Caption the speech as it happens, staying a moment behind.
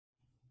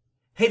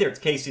Hey there, it's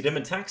Casey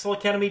Dimon,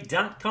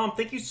 TaxSaleAcademy.com.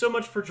 Thank you so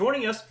much for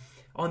joining us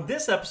on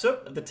this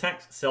episode of the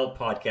Tax Sale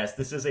Podcast.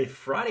 This is a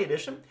Friday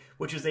edition,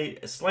 which is a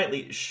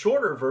slightly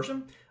shorter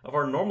version of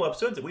our normal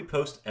episodes that we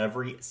post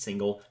every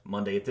single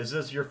Monday. If this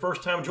is your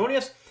first time joining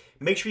us,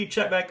 make sure you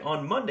check back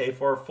on Monday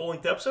for our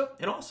full-length episode,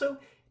 and also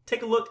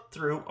take a look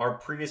through our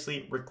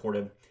previously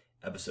recorded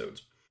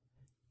episodes.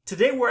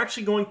 Today, we're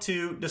actually going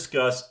to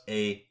discuss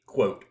a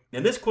quote,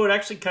 and this quote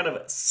actually kind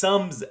of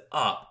sums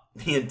up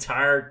the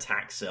entire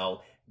tax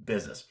sale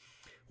business.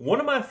 One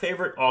of my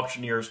favorite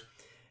auctioneers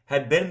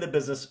had been in the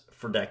business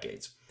for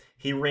decades.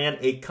 He ran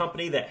a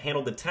company that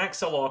handled the tax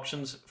sale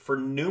auctions for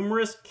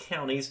numerous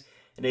counties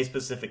in a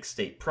specific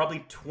state,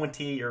 probably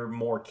 20 or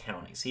more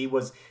counties. He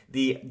was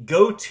the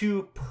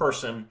go-to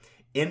person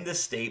in the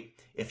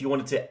state if you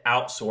wanted to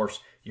outsource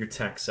your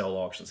tax sale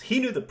auctions. He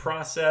knew the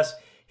process.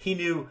 He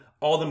knew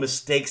all the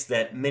mistakes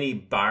that many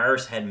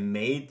buyers had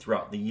made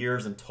throughout the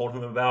years and told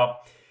him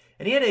about.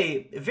 And he had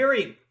a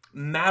very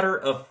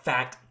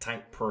matter-of-fact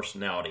type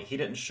personality. He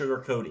didn't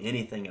sugarcoat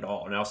anything at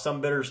all. Now, some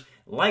bidders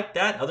liked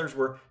that. Others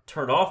were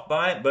turned off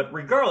by it. But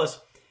regardless,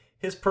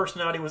 his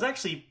personality was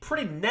actually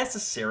pretty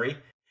necessary,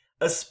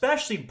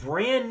 especially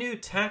brand new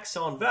tax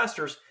sale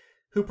investors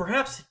who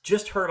perhaps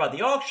just heard about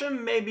the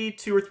auction maybe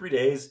 2 or 3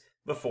 days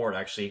before it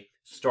actually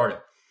started.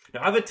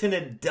 Now, I've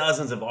attended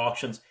dozens of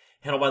auctions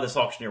handled by this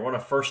auctioneer on a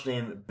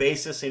first-name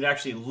basis. He'd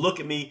actually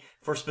look at me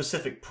for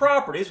specific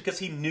properties because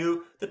he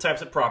knew the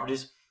types of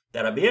properties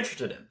that I'd be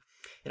interested in.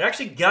 It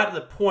actually got to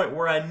the point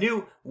where I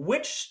knew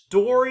which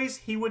stories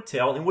he would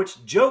tell and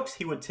which jokes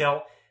he would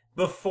tell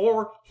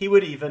before he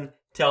would even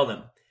tell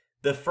them.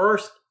 The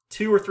first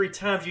 2 or 3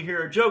 times you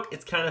hear a joke,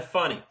 it's kind of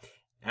funny.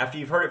 After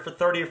you've heard it for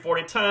 30 or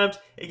 40 times,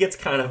 it gets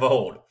kind of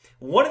old.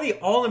 One of the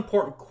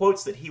all-important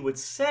quotes that he would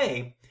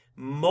say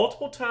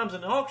multiple times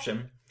in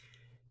auction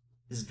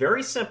is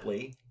very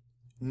simply,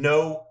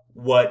 know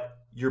what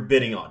you're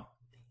bidding on.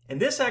 And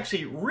this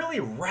actually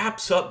really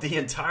wraps up the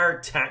entire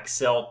tax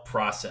sale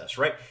process,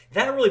 right?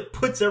 That really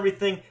puts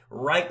everything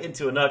right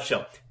into a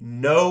nutshell.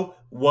 Know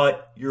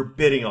what you're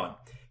bidding on.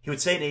 He would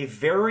say it in a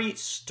very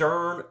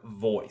stern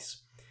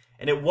voice.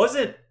 And it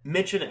wasn't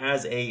mentioned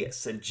as a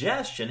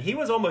suggestion. He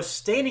was almost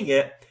stating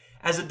it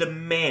as a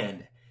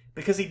demand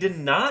because he did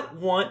not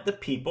want the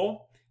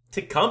people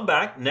to come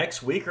back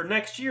next week or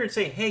next year and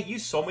say, hey, you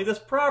sold me this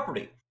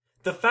property.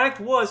 The fact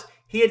was,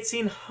 he had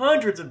seen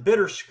hundreds of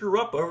bidders screw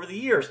up over the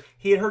years.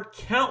 He had heard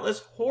countless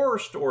horror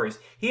stories.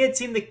 He had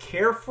seen the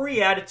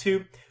carefree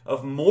attitude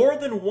of more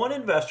than one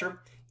investor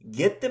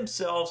get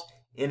themselves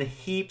in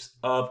heaps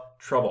of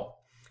trouble.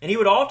 And he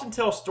would often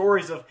tell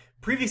stories of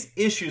previous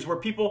issues where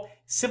people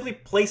simply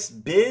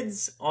placed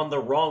bids on the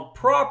wrong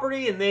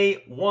property and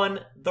they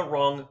won the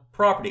wrong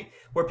property.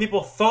 Where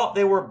people thought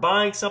they were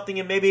buying something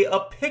in maybe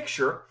a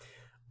picture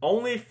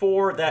only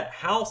for that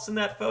house in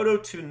that photo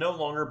to no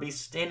longer be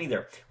standing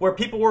there. Where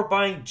people were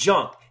buying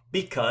junk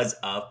because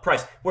of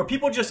price. Where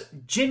people just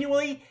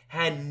genuinely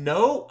had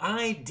no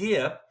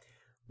idea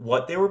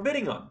what they were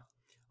bidding on.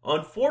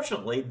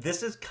 Unfortunately,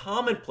 this is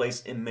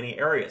commonplace in many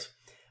areas.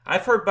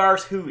 I've heard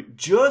buyers who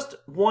just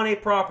won a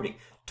property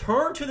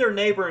turn to their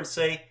neighbor and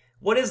say,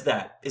 what is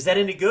that? Is that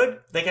any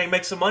good? Think I can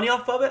make some money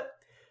off of it?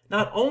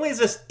 Not only is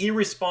this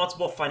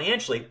irresponsible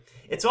financially,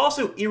 it's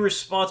also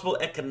irresponsible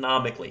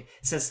economically,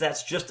 since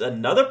that's just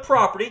another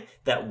property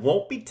that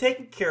won't be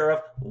taken care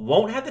of,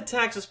 won't have the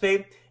taxes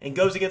paid, and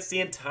goes against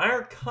the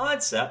entire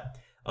concept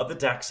of the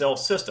tax sale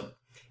system.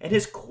 And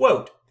his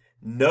quote,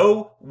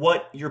 know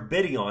what you're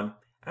bidding on,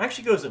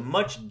 actually goes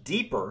much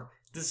deeper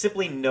than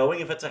simply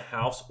knowing if it's a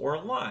house or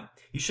a lot.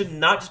 You should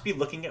not just be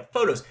looking at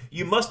photos.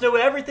 You must know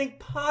everything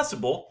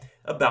possible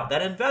about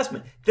that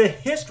investment. The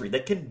history, the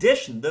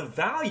condition, the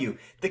value,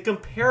 the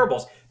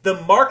comparables, the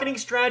marketing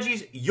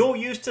strategies you'll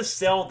use to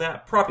sell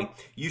that property.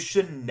 You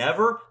should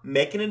never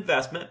make an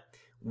investment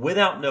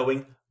without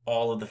knowing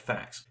all of the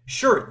facts.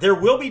 Sure, there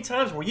will be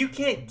times where you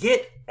can't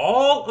get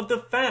all of the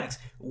facts.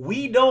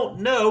 We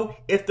don't know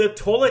if the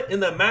toilet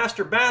in the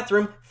master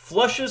bathroom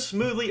flushes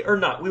smoothly or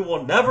not. We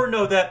will never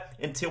know that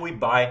until we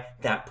buy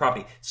that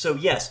property. So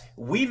yes,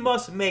 we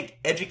must make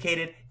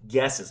educated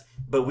guesses,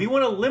 but we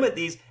want to limit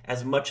these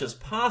as much as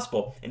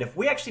possible. And if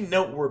we actually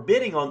know what we're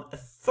bidding on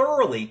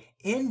thoroughly,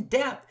 in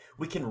depth,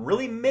 we can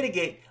really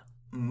mitigate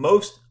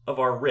most of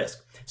our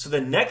risk. So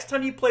the next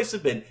time you place a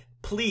bid,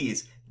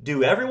 please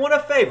do everyone a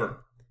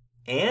favor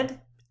and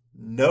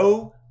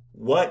know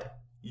what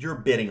you're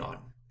bidding on.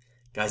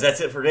 Guys,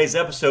 that's it for today's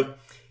episode.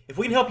 If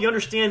we can help you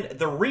understand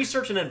the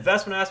research and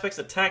investment aspects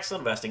of tax sale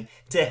investing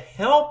to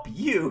help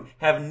you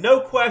have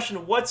no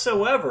question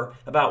whatsoever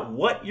about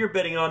what you're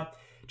bidding on,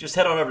 just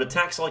head on over to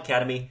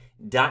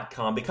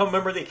TaxSaleAcademy.com. Become a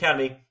member of the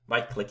Academy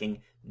by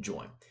clicking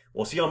join.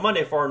 We'll see you on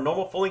Monday for our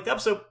normal full-length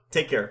episode.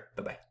 Take care.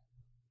 Bye-bye.